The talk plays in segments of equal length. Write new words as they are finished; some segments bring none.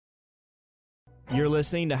You're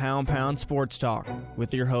listening to Hound Pound Sports Talk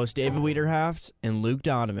with your hosts David Wiederhaft and Luke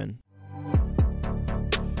Donovan.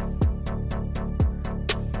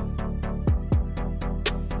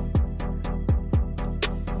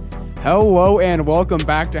 Hello and welcome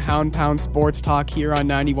back to Hound Pound Sports Talk here on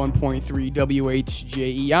 91.3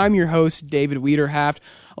 WHJE. I'm your host, David Wiederhaft.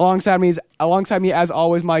 Alongside me, as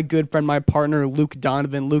always, my good friend, my partner, Luke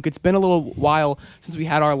Donovan. Luke, it's been a little while since we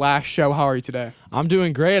had our last show. How are you today? I'm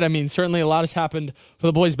doing great. I mean, certainly a lot has happened for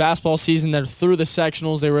the boys' basketball season. They're through the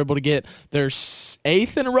sectionals. They were able to get their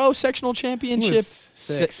eighth in a row sectional championship.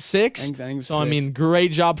 Six. So, I mean,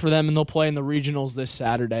 great job for them, and they'll play in the regionals this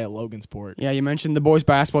Saturday at Logansport. Yeah, you mentioned the boys'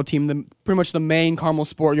 basketball team, pretty much the main Carmel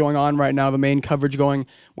sport going on right now, the main coverage going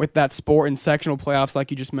with that sport in sectional playoffs, like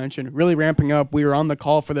you just mentioned, really ramping up. We were on the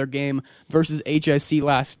call for their game versus HSC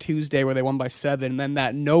last Tuesday where they won by 7, and then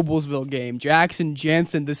that Noblesville game. Jackson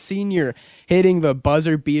Jansen, the senior, hitting the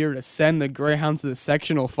buzzer beater to send the Greyhounds to the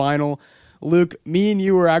sectional final. Luke, me and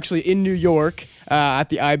you were actually in New York at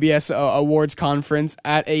the IBS Awards Conference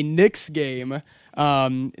at a Knicks game.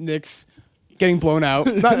 Knicks getting blown out.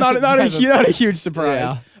 Not a huge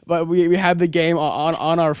surprise. Yeah. But we had the game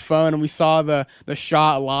on our phone, and we saw the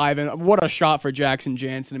shot live. And what a shot for Jackson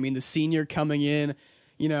Jansen. I mean, the senior coming in,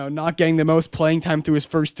 you know, not getting the most playing time through his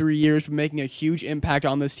first 3 years, but making a huge impact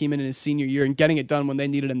on this team in his senior year and getting it done when they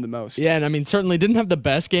needed him the most. Yeah, and I mean, certainly didn't have the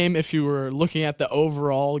best game if you were looking at the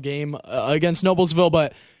overall game against Noblesville,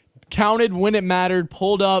 but counted when it mattered,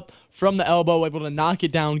 pulled up from the elbow, able to knock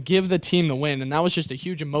it down, give the team the win, and that was just a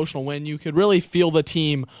huge emotional win. You could really feel the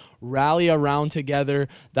team rally around together.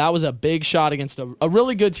 That was a big shot against a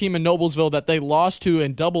really good team in Noblesville that they lost to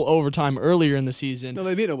in double overtime earlier in the season. No,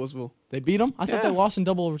 they beat Noblesville. They beat them? I thought they lost in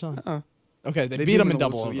double overtime. Okay, they beat them in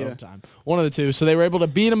double overtime. Yeah. One of the two. So they were able to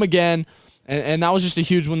beat them again, and that was just a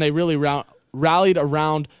huge win. They really rallied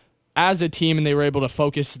around as a team, and they were able to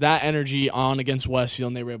focus that energy on against Westfield,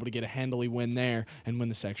 and they were able to get a handily win there and win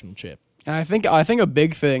the sectional chip. And I think a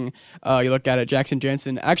big thing, you look at it, Jackson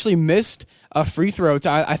Jansen actually missed a free throw.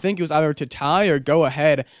 I think it was either to tie or go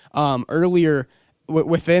ahead earlier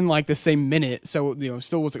within like the same minute. So, you know,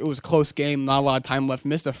 it was a close game, not a lot of time left.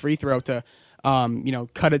 Missed a free throw to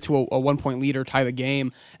cut it to a 1-point lead or tie the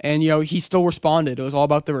game. And, you know, he still responded. It was all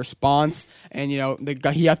about the response. And, you know,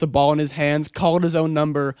 he had the ball in his hands, called his own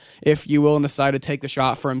number, if you will, and decided to take the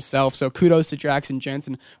shot for himself. So kudos to Jackson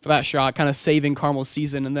Jansen for that shot, kind of saving Carmel's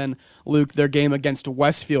season. And then, Luke, their game against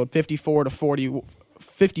Westfield, 54 to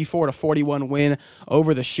 41 win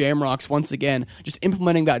over the Shamrocks. Once again, just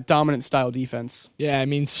implementing that dominant style defense. Yeah, I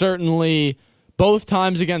mean, certainly both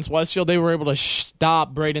times against Westfield, they were able to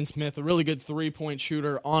stop Braden Smith, a really good three-point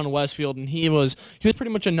shooter on Westfield, and he was pretty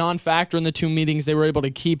much a non-factor in the two meetings. They were able to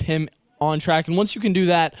keep him on track, and once you can do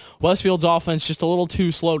that, Westfield's offense just a little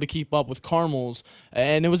too slow to keep up with Carmel's,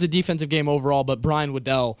 and it was a defensive game overall, but Brian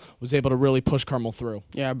Waddell was able to really push Carmel through.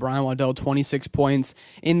 Yeah, Brian Waddell, 26 points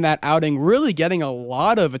in that outing, really getting a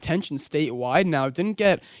lot of attention statewide now. Didn't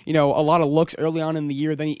get, you know, a lot of looks early on in the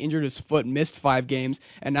year, then he injured his foot, missed 5 games,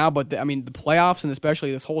 and now, the playoffs and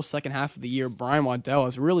especially this whole second half of the year, Brian Waddell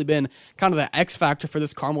has really been kind of the X factor for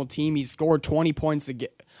this Carmel team. He's scored 20 points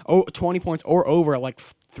or over like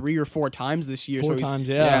 3 or 4 times this year.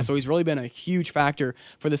 So he's really been a huge factor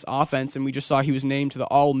for this offense, and we just saw he was named to the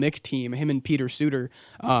All-MIC team. Him and Peter Suter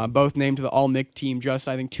both named to the All-MIC team just,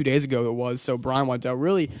 I think, 2 days ago it was. So Brian Waddell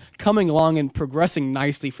really coming along and progressing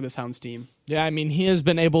nicely for this Hounds team. Yeah, I mean, he has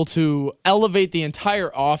been able to elevate the entire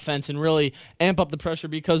offense and really amp up the pressure,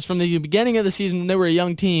 because from the beginning of the season when they were a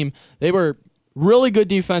young team, they were really good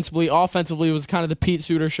defensively. Offensively, it was kind of the Pete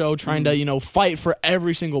Suter show, trying to, you know, fight for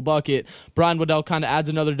every single bucket. Brian Waddell kind of adds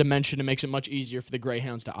another dimension and makes it much easier for the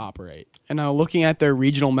Greyhounds to operate. And now looking at their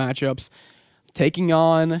regional matchups, taking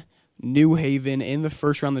on New Haven in the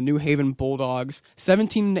first round, the New Haven Bulldogs,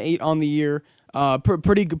 17-8 on the year.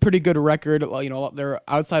 Pretty good record. You know, they're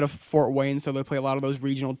outside of Fort Wayne, so they play a lot of those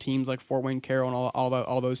regional teams like Fort Wayne Carroll and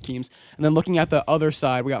all those teams. And then looking at the other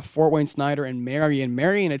side, we got Fort Wayne Snyder and Marion.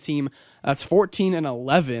 Marion, a team that's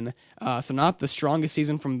 14-11, so not the strongest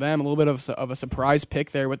season from them. A little bit of a surprise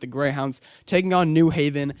pick there with the Greyhounds taking on New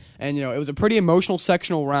Haven. And, you know, it was a pretty emotional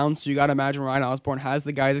sectional round, so you got to imagine Ryan Osborne has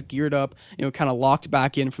the guys geared up, you know, kind of locked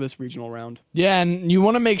back in for this regional round. Yeah, and you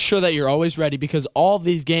want to make sure that you're always ready, because all of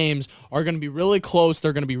these games are going to be really close.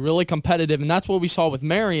 They're going to be really competitive, and that's what we saw with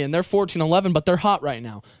Marion. They're 14-11, but they're hot right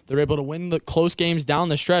now. They're able to win the close games down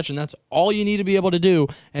the stretch, and that's all you need to be able to do.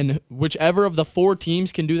 And whichever of the 4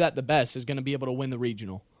 teams can do that the best is going to be able to win the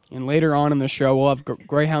regional. And later on in the show, we'll have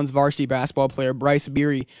Greyhounds varsity basketball player Bryce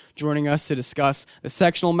Beery joining us to discuss the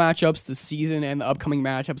sectional matchups, the season, and the upcoming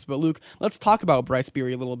matchups. But Luke, let's talk about Bryce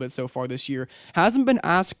Beery a little bit so far this year. Hasn't been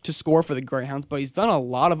asked to score for the Greyhounds, but he's done a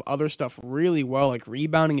lot of other stuff really well, like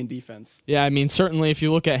rebounding and defense. Yeah, I mean, certainly if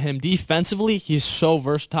you look at him defensively, he's so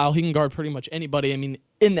versatile. He can guard pretty much anybody. I mean,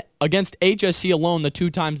 against HSC alone, the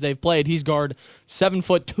 2 times they've played, he's guard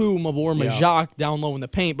 7'2" Mabor Majak down low in the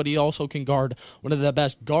paint, but he also can guard one of the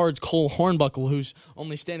best guards, Cole Hornbuckle, who's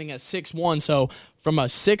only standing at 6'1". So from a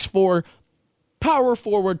 6'4" power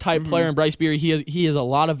forward type player in Bryce Beery, he has a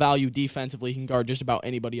lot of value defensively. He can guard just about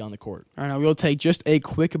anybody on the court. All right, now we'll take just a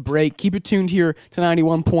quick break. Keep it tuned here to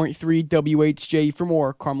 91.3 WHJ for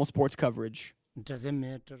more Carmel sports coverage. Doesn't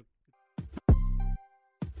matter.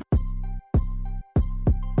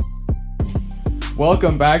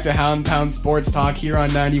 Welcome back to Hound Pound Sports Talk here on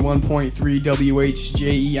 91.3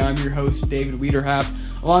 WHJE. I'm your host, David Wiederhaft.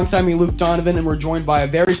 Alongside me, Luke Donovan, and we're joined by a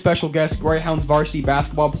very special guest, Greyhounds varsity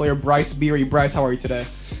basketball player Bryce Beery. Bryce, how are you today?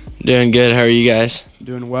 Doing good. How are you guys?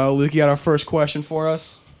 Doing well. Luke, you got our first question for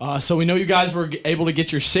us? So we know you guys were able to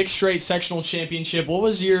get your 6th straight sectional championship. What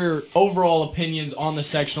was your overall opinions on the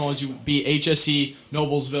sectional as you beat HSE,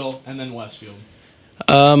 Noblesville, and then Westfield?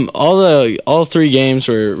 All 3 games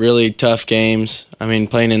were really tough games. I mean,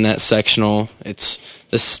 playing in that sectional, it's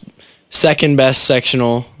the second best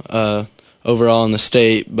sectional overall in the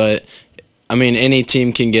state. But I mean, any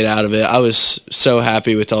team can get out of it. I was so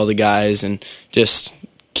happy with all the guys and just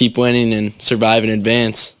keep winning and survive and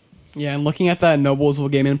advance. Yeah, and looking at that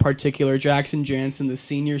Noblesville game in particular, Jackson Jansen, the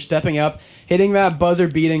senior, stepping up, hitting that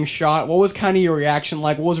buzzer-beating shot. What was kind of your reaction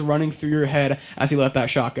like? What was running through your head as he let that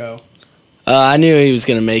shot go? I knew he was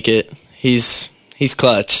going to make it. He's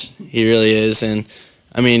clutch. He really is. And,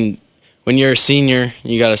 I mean, when you're a senior,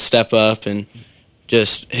 you got to step up and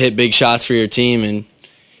just hit big shots for your team. And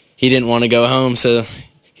he didn't want to go home, so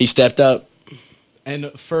he stepped up.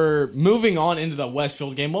 And for moving on into the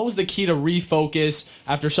Westfield game, what was the key to refocus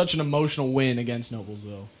after such an emotional win against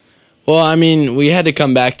Noblesville? Well, I mean, we had to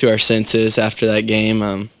come back to our senses after that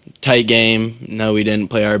game. Tight game. No, we didn't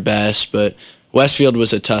play our best, but Westfield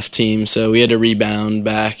was a tough team, so we had to rebound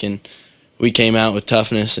back, and we came out with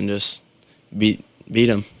toughness and just beat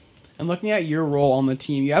them. And looking at your role on the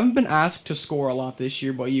team, you haven't been asked to score a lot this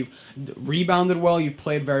year, but you've rebounded well, you've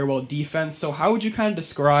played very well defense. So how would you kind of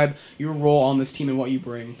describe your role on this team and what you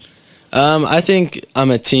bring? I think I'm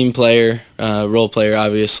a team player, role player,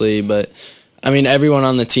 obviously, but I mean, everyone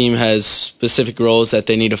on the team has specific roles that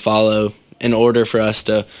they need to follow in order for us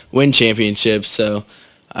to win championships. So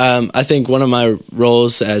I think one of my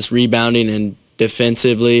roles as rebounding and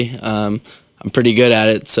defensively, I'm pretty good at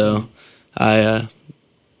it. So I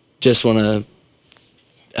just want to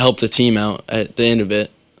help the team out at the end of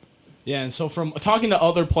it. Yeah, and so from talking to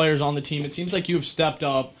other players on the team, it seems like you've stepped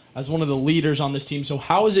up as one of the leaders on this team. So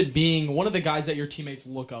how is it being one of the guys that your teammates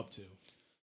look up to?